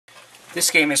This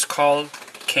game is called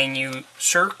Can You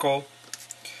Circle,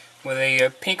 with a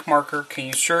pink marker, can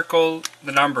you circle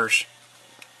the numbers?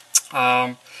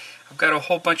 I've got a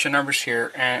whole bunch of numbers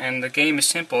here, and the game is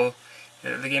simple.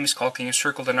 The game is called Can You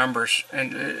Circle the Numbers?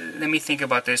 And let me think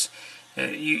about this.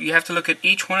 You have to look at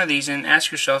each one of these and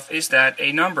ask yourself, is that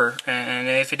a number? And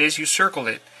if it is, you circle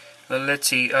it. Let's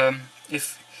see.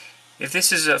 If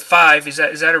this is a 5, is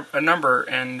that a number?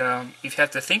 And if you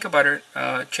have to think about it,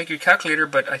 check your calculator.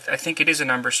 But I think it is a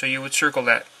number, so you would circle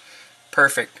that.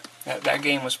 Perfect. That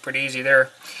game was pretty easy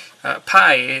there.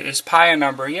 Pi, is pi a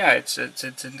number? Yeah, it's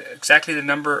exactly the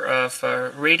number of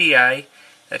radii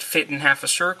that fit in half a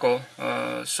circle.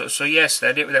 So yes,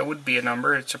 that would be a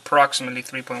number. It's approximately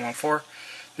 3.14.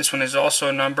 This one is also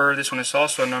a number. This one is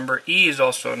also a number. E is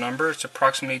also a number. It's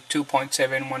approximately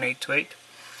 2.71828.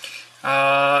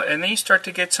 And then you start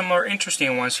to get some more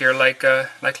interesting ones here, like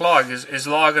log. Is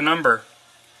log a number?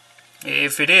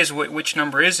 If it is, which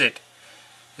number is it?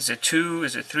 Is it 2?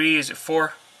 Is it 3? Is it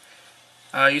 4?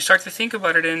 You start to think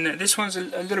about it, and this one's a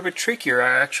little bit trickier.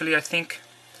 Actually, I think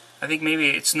maybe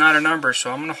it's not a number,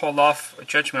 so I'm going to hold off a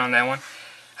judgment on that one.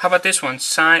 How about this one?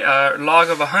 Log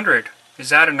of 100. Is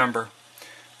that a number?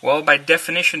 Well, by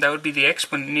definition, that would be the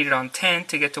exponent needed on 10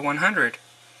 to get to 100.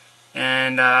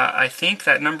 And I think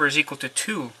that number is equal to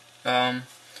 2.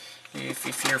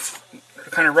 If you're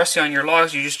kind of rusty on your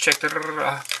logs, you just check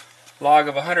the log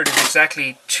of 100 is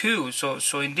exactly 2.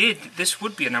 So indeed, this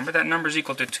would be a number. That number is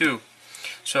equal to 2.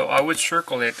 So I would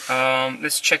circle it.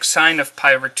 Let's check sine of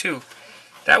pi over 2.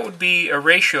 That would be a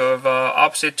ratio of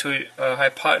opposite to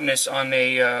hypotenuse on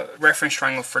a reference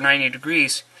triangle for 90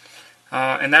 degrees.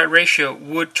 And that ratio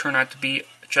would turn out to be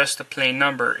just a plain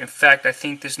number. In fact, I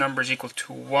think this number is equal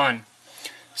to 1.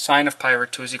 Sine of pi over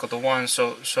 2 is equal to 1.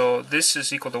 So this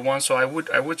is equal to 1. So I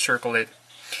would circle it.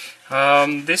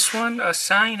 This one,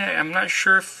 sine, I'm not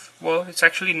sure if, well, it's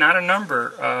actually not a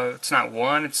number. It's not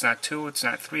 1, it's not 2, it's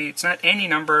not 3, it's not any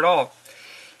number at all.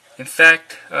 In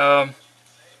fact,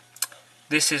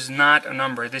 this is not a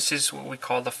number. This is what we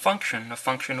call a function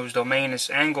whose domain is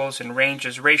angles and range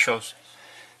is ratios.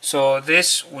 So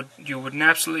this you would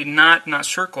absolutely not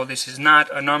circle. This is not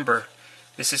a number.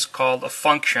 This is called a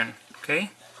function.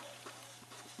 Okay?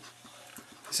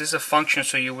 This is a function,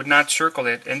 so you would not circle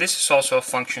it. And this is also a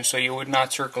function, so you would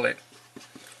not circle it.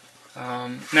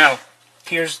 Now,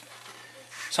 here's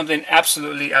something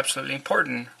absolutely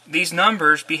important. These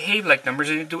numbers behave like numbers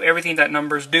and do everything that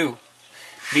numbers do.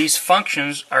 These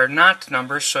functions are not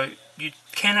numbers, so you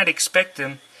cannot expect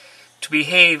them to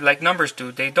behave like numbers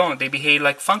do. They don't. They behave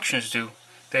like functions do.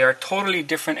 They are totally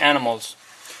different animals.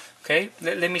 Okay?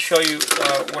 Let me show you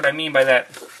what I mean by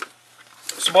that.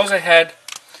 Suppose I had,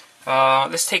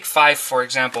 let's take 5 for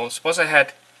example. Suppose I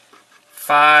had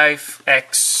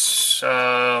 5x,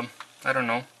 I don't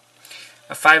know,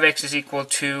 5x is equal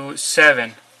to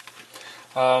 7.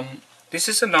 This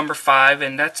is a number 5,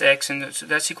 and that's x, and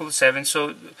that's equal to 7.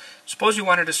 So suppose you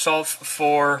wanted to solve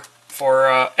for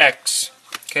x.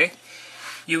 Okay,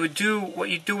 you would do what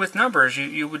you do with numbers.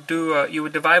 You would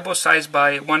divide both sides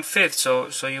by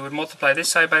 1/5. So you would multiply this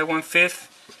side by 1/5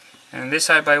 and this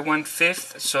side by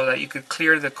 1/5, so that you could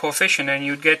clear the coefficient, and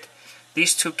you'd get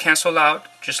these two cancel out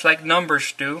just like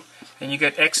numbers do, and you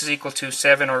get x is equal to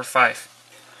 7 or 5.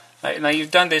 Now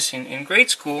you've done this in grade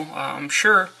school, I'm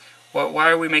sure. Why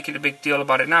are we making a big deal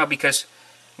about it now? Because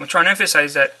I'm trying to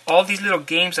emphasize that all these little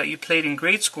games that you played in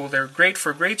grade school, they're great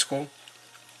for grade school.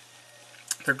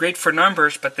 They're great for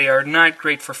numbers, but they are not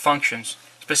great for functions.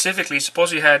 Specifically,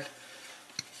 suppose you had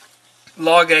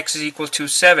log x is equal to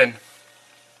 7.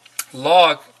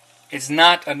 Log is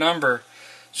not a number.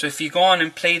 So if you go on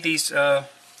and play these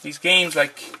games,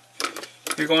 like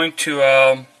you're going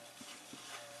to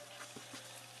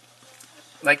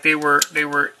like they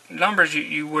were numbers,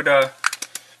 you would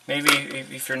maybe,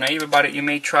 if you're naive about it, you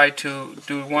may try to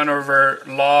do 1 over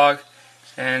log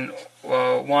and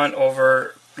 1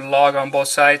 over log on both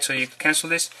sides, so you can cancel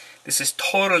this. This is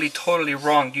totally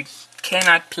wrong. You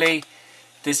cannot play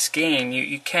this game.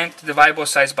 You can't divide both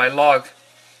sides by log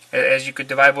as you could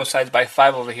divide both sides by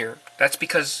 5 over here. That's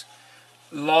because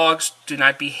logs do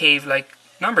not behave like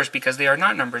numbers, because they are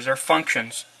not numbers, they're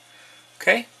functions.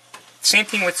 Okay? Same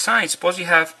thing with sine. Suppose you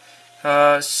have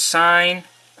sine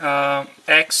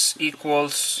x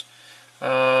equals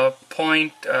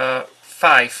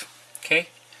 0.5. Okay?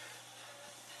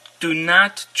 Do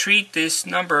not treat this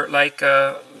number like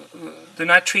do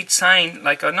not treat sine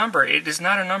like a number. It is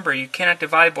not a number. You cannot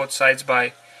divide both sides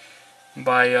by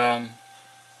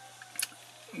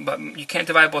you can't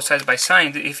divide both sides by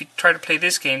sine. If you try to play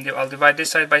this game, I'll divide this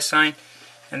side by sine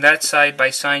and that side by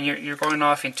sign, you're going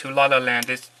off into la la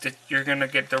land. You're going to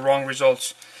get the wrong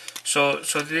results. So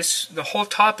the whole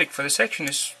topic for the section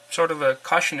is sort of a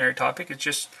cautionary topic. It's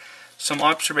just some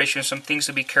observations, some things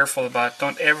to be careful about.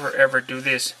 Don't ever do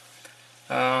this.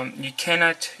 You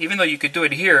cannot, even though you could do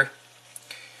it here.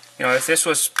 You know, if this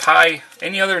was pi,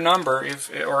 any other number,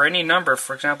 or any number,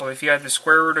 for example, if you had the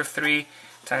square root of 3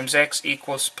 times x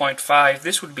equals 0.5,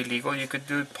 this would be legal. You could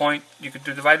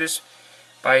divide this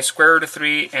by square root of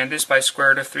 3 and this by square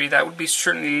root of 3. That would be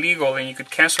certainly legal, and you could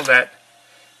cancel that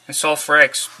and solve for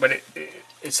x. But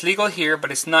it's legal here, but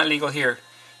it's not legal here.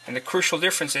 And the crucial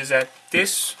difference is that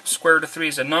this square root of 3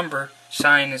 is a number,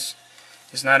 sine is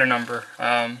not a number.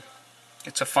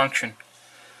 It's a function.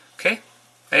 Okay?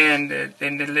 And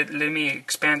let me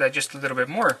expand that just a little bit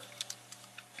more.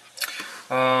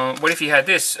 What if you had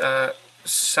this?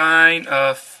 Sine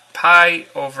of pi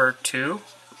over 2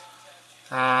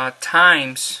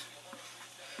 times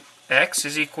x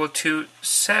is equal to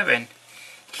 7.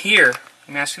 Here, let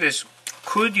me ask you this.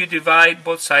 Could you divide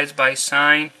both sides by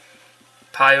sine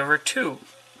pi over 2?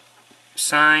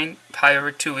 Sine pi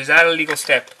over 2. Is that a legal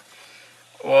step?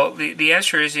 Well, the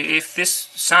answer is, if this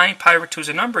sine pi over 2 is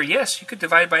a number, yes, you could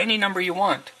divide by any number you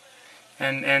want.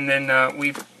 And then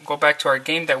we go back to our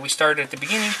game that we started at the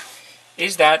beginning.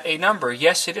 Is that a number?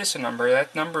 Yes, it is a number.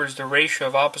 That number is the ratio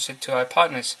of opposite to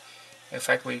hypotenuse. In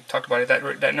fact, we talked about it.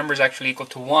 That number is actually equal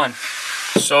to 1.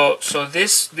 So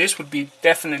this would be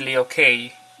definitely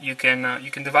okay. You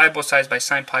can divide both sides by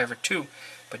sine pi over 2,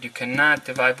 but you cannot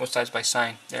divide both sides by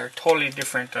sine. They're totally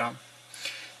different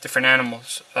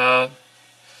animals.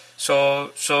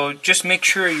 So just make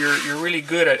sure you're really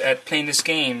good at playing this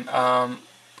game.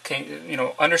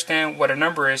 Understand what a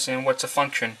number is and what's a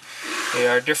function. They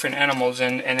are different animals,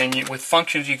 and then with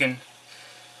functions you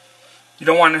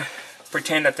don't want to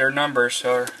pretend that they're numbers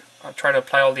or try to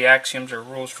apply all the axioms or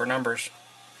rules for numbers.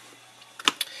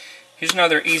 Here's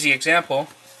another easy example.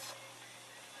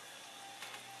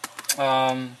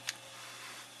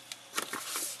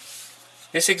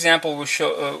 This example will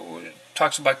show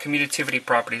talks about commutativity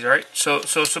properties. All right. So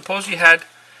suppose you had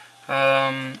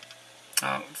 5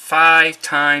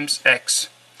 times x.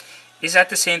 Is that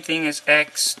the same thing as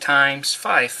x times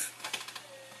 5?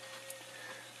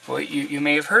 Well, you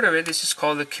may have heard of it. This is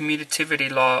called the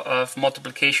commutativity law of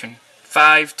multiplication.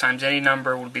 5 times any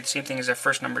number would be the same thing as that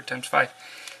first number times 5.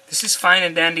 This is fine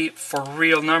and dandy for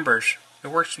real numbers. It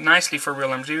works nicely for real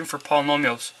numbers, even for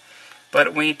polynomials.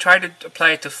 But when you try to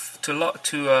apply it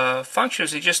to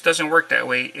functions, it just doesn't work that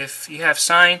way. If you have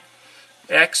sine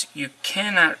x, you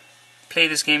cannot play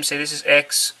this game and say this is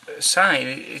x sine.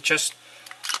 It just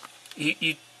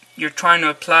you're trying to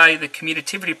apply the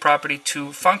commutativity property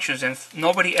to functions, and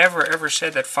nobody ever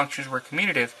said that functions were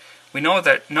commutative. We know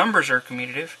that numbers are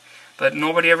commutative, but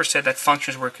nobody ever said that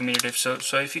functions were commutative.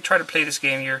 So if you try to play this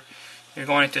game, you're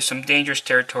going into some dangerous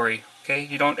territory. Okay,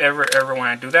 you don't ever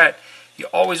want to do that. You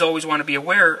always want to be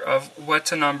aware of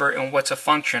what's a number and what's a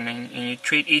function, and you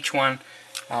treat each one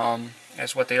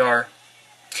as what they are.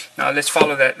 Now let's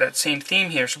follow that same theme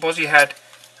here. Suppose you had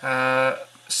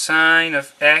sine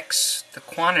of x, the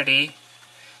quantity,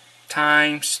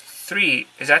 times 3.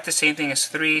 Is that the same thing as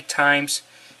 3 times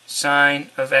sine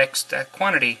of x, that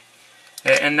quantity?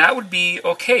 And that would be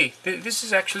okay. This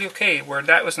is actually okay, where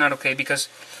that was not okay, because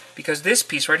this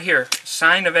piece right here,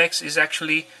 sine of x, is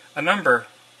actually a number.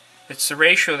 It's the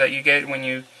ratio that you get when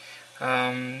you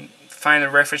find the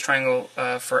reference triangle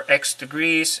for x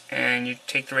degrees, and you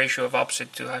take the ratio of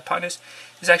opposite to hypotenuse.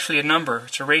 It's actually a number.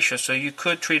 It's a ratio, so you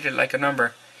could treat it like a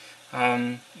number.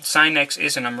 Sine x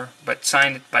is a number, but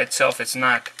sine by itself it's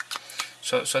not.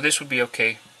 So this would be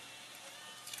okay.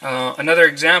 Another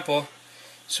example.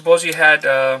 Suppose you had,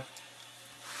 let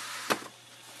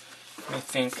me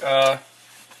think.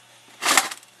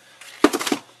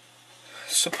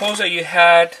 Suppose that you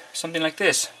had something like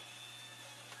this.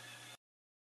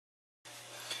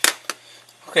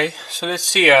 Okay, so let's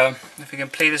see if we can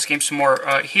play this game some more.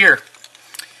 Here,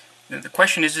 the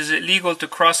question is it legal to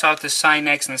cross out the sine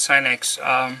x and the sine x?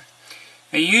 And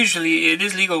usually it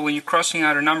is legal when you're crossing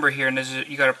out a number here, and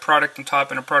you got a product on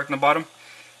top and a product on the bottom,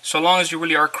 so long as you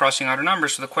really are crossing out a number.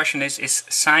 So the question is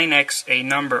sine x a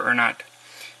number or not?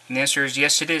 And the answer is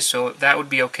yes, it is, so that would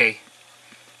be okay.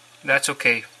 That's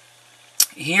okay.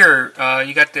 Here,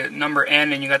 you got the number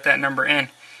n and you got that number n.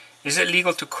 Is it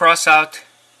legal to cross out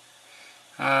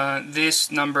this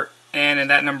number n and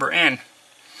that number n?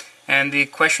 And the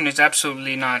question is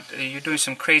absolutely not. You're doing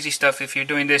some crazy stuff if you're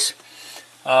doing this.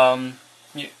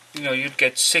 You'd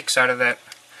get 6 out of that.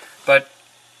 But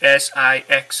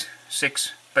S-I-X,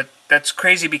 6. But that's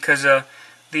crazy because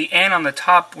the n on the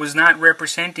top was not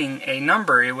representing a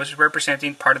number. It was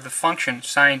representing part of the function,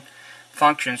 sine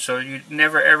function. So you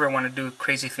never ever want to do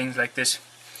crazy things like this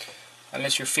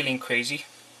unless you're feeling crazy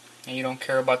and you don't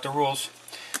care about the rules.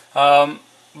 So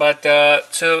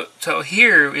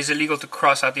here is illegal to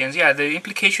cross out the n's. Yeah, the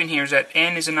implication here is that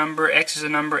n is a number, x is a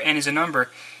number, n is a number.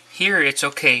 Here it's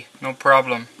okay, no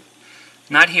problem.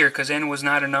 Not here, because n was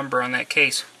not a number on that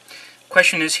case.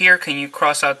 Question is here, can you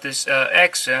cross out this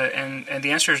x? And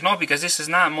the answer is no, because this is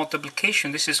not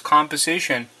multiplication, this is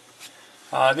composition.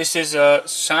 This is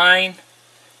sine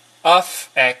of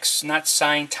x, not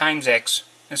sine times x.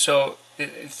 And so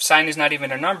if sine is not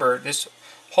even a number, this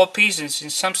whole piece is in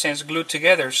some sense glued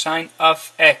together. Sine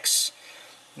of x.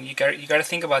 You got to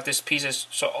think about this piece as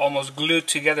so almost glued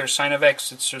together. Sine of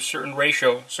x. It's a certain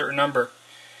ratio, certain number.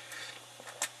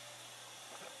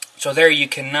 So there you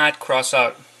cannot cross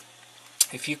out.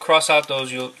 If you cross out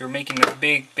those, you're making a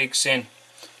big sin.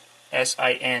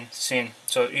 S-I-N, sin.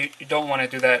 So you don't want to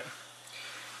do that.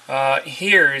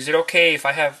 Here, is it okay if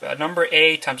I have a number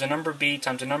a times a number b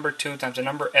times a number 2 times a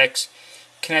number x?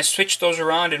 Can I switch those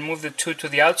around and move the 2 to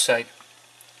the outside?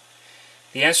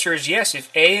 The answer is yes. If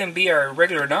a and b are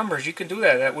regular numbers, you can do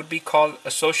that. That would be called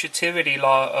associativity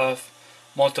law of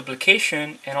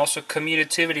multiplication and also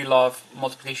commutativity law of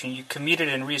multiplication. You commute it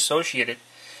and reassociate it.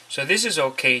 So this is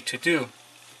okay to do.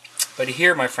 But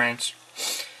here, my friends,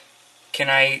 can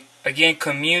I again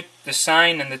commute the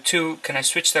sign and the 2? Can I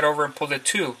switch that over and pull the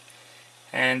 2?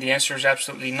 And the answer is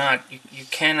absolutely not. You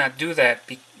cannot do that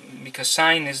because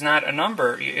sine is not a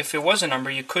number. If it was a number,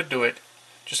 you could do it.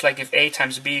 Just like if a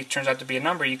times b turns out to be a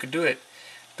number, you could do it.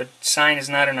 But sine is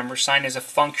not a number. Sine is a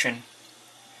function.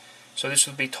 So this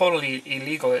would be totally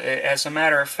illegal. As a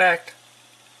matter of fact,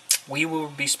 we will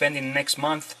be spending the next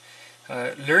month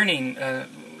learning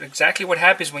exactly what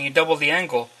happens when you double the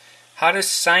angle. How does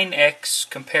sine x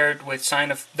compared with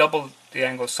sine of double the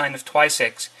angle, sine of twice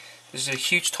x? This is a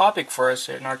huge topic for us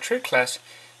in our trig class.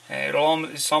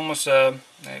 It's almost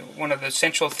one of the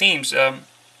central themes.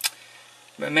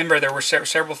 Remember, there were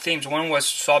several themes. One was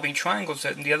solving triangles,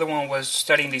 and the other one was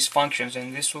studying these functions,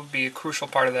 and this will be a crucial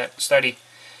part of that study.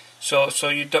 So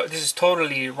this is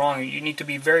totally wrong. You need to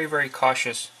be very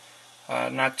cautious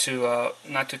not to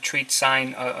treat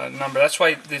sine a number. That's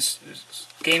why this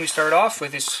game you start off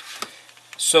with is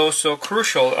so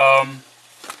crucial.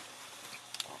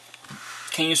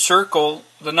 Can you circle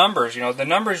the numbers? You know, the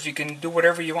numbers, you can do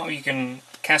whatever you want. You can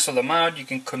cancel them out, you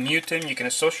can commute them, you can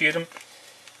associate them,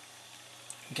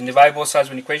 you can divide both sides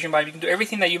of an equation by. You can do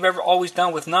everything that you've ever always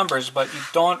done with numbers, but you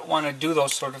don't want to do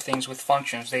those sort of things with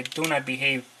functions. They do not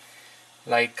behave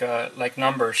like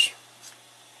numbers.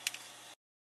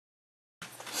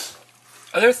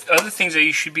 Other things that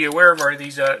you should be aware of are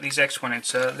these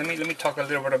exponents. Let me talk a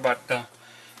little bit about the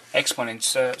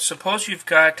exponents. Suppose you've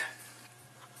got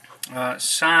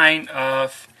sine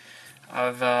of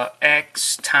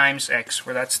x times x,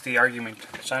 where that's the argument,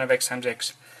 sine of x times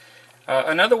x.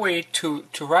 Another way to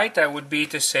write that would be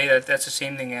to say that that's the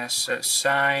same thing as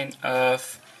sine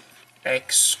of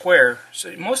x squared.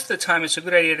 So most of the time it's a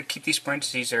good idea to keep these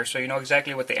parentheses there so you know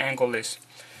exactly what the angle is.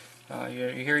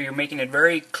 Here you're making it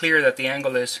very clear that the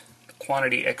angle is the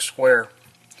quantity x squared.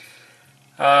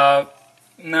 Now,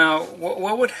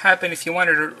 what would happen if you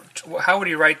wanted to, how would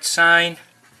you write sine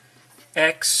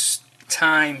x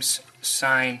times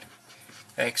sine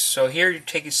x? So here you're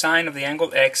taking sine of the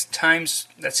angle x times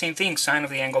that same thing, sine of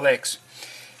the angle x.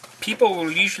 People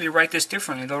will usually write this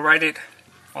differently. They'll write it,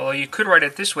 although you could write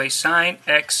it this way, sine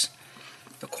x,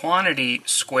 the quantity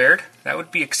squared. That would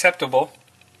be acceptable.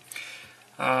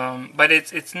 But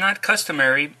it's not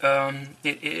customary.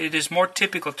 It is more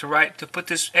typical to put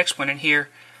this exponent here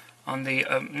on the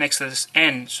next to this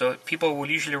n. So people will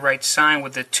usually write sine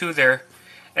with the 2 there,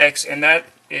 x, and that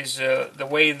is the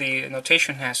way the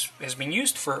notation has been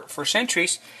used for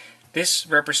centuries. This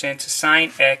represents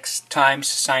sine x times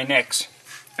sine x.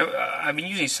 I've been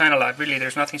using sine a lot. Really,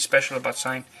 there's nothing special about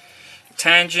sine.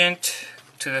 Tangent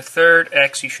to the third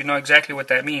x. You should know exactly what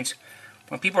that means.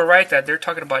 When people write that, they're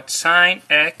talking about sine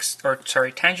x, or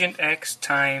sorry, tangent x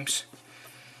times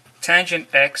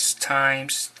tangent x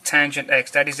times tangent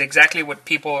x. That is exactly what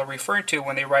people are referring to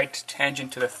when they write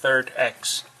tangent to the third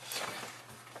x.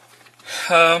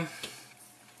 Of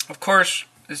course,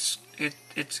 it's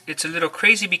a little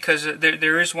crazy because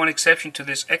there is one exception to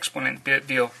this exponent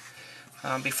deal.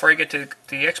 Before I get to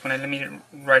the exponent, let me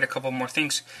write a couple more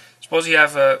things. Suppose you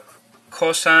have a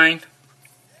cosine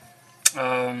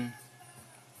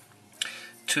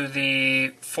to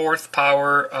the 4th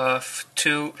power of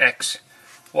 2x.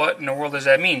 What in the world does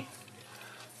that mean?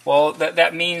 Well,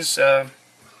 that means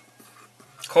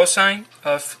cosine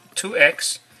of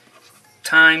 2x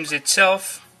times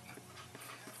itself,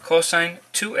 cosine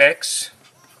 2x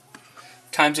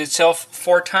times itself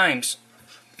 4 times,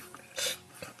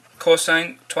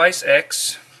 cosine twice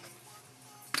x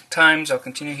times, I'll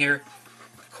continue here,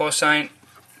 cosine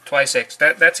twice x.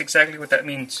 That's exactly what that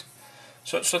means.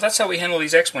 So that's how we handle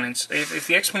these exponents. If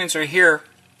the exponents are here,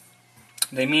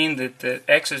 they mean that the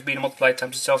x is being multiplied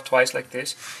times itself twice, like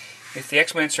this. If the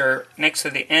exponents are next to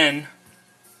the n,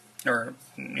 or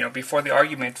before the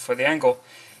argument for the angle,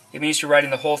 it means you're writing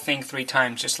the whole thing 3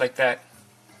 times, just like that.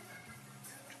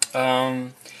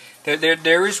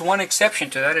 There is one exception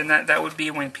to that, and that would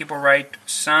be when people write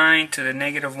sine to the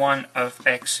 -1 of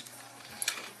x.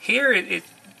 Here, the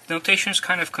notation is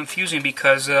kind of confusing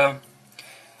because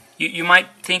you might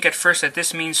think at first that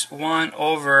this means 1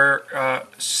 over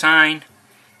sine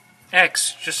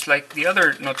x, just like the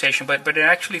other notation, but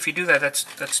actually, if you do that,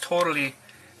 that's totally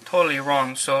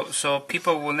wrong. So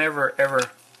people will never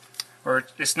ever, or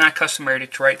it's not customary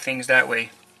to write things that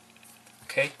way.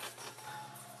 Okay.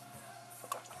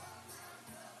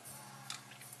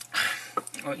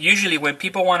 Usually, when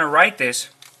people want to write this,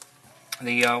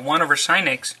 the 1 over sine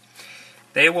x,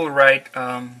 they will write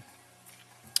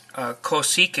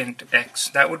cosecant x.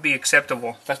 That would be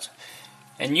acceptable.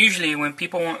 And usually, when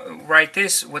people write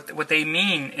this, what they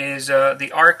mean is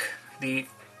the arc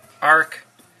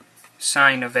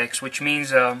sine of x, which means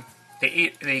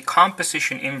the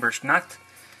composition inverse. Not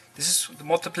this is the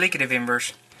multiplicative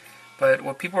inverse, but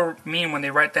what people mean when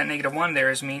they write that -1 there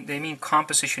is they mean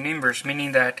composition inverse,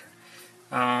 meaning that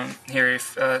here,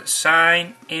 if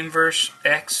sine inverse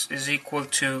x is equal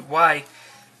to y,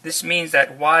 this means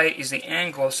that y is the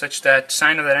angle such that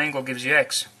sine of that angle gives you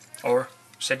x. Or,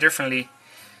 said differently,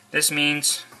 this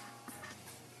means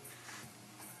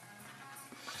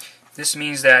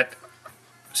that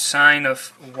sine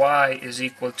of y is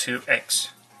equal to x.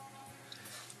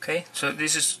 Okay, so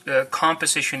this is the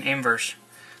composition inverse.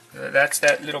 That's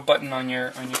that little button on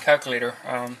your calculator.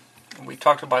 We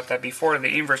talked about that before, the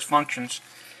inverse functions.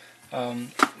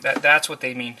 That's what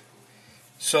they mean.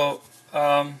 So,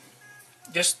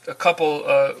 just a couple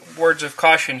words of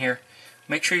caution here.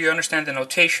 Make sure you understand the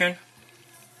notation.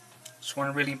 It's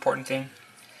one really important thing.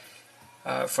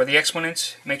 For the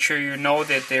exponents, make sure you know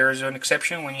that there is an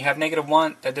exception. When you have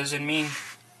 -1, that doesn't mean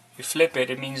you flip it.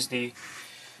 It means the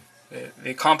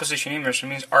composition inverse. It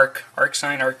means arc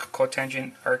sine, arc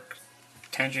cotangent, arc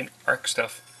tangent, arc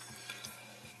stuff.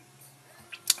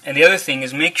 And the other thing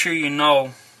is, make sure you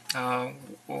know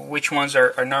which ones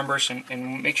are numbers,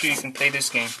 and make sure you can play this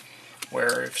game,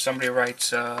 where if somebody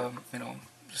writes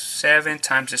 7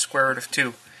 times the square root of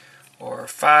 2, or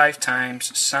 5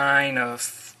 times sine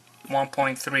of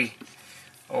 1.3,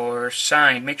 or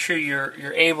sine, make sure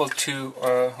you're able to,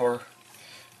 or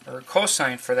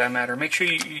cosine for that matter, make sure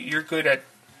you're good at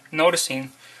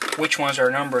noticing which ones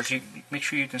are numbers. Make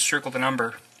sure you can circle the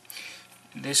number.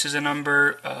 This is a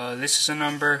number, this is a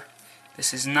number,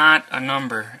 this is not a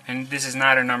number, and this is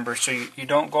not a number. So you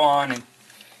don't go on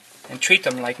and treat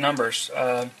them like numbers.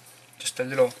 Just a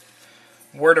little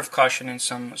word of caution and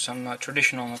some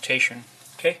traditional notation.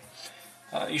 Okay,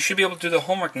 you should be able to do the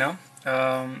homework now.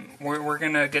 We're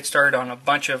going to get started on a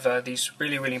bunch of these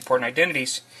really important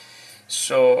identities.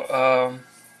 So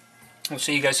we'll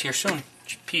see you guys here soon.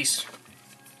 Peace.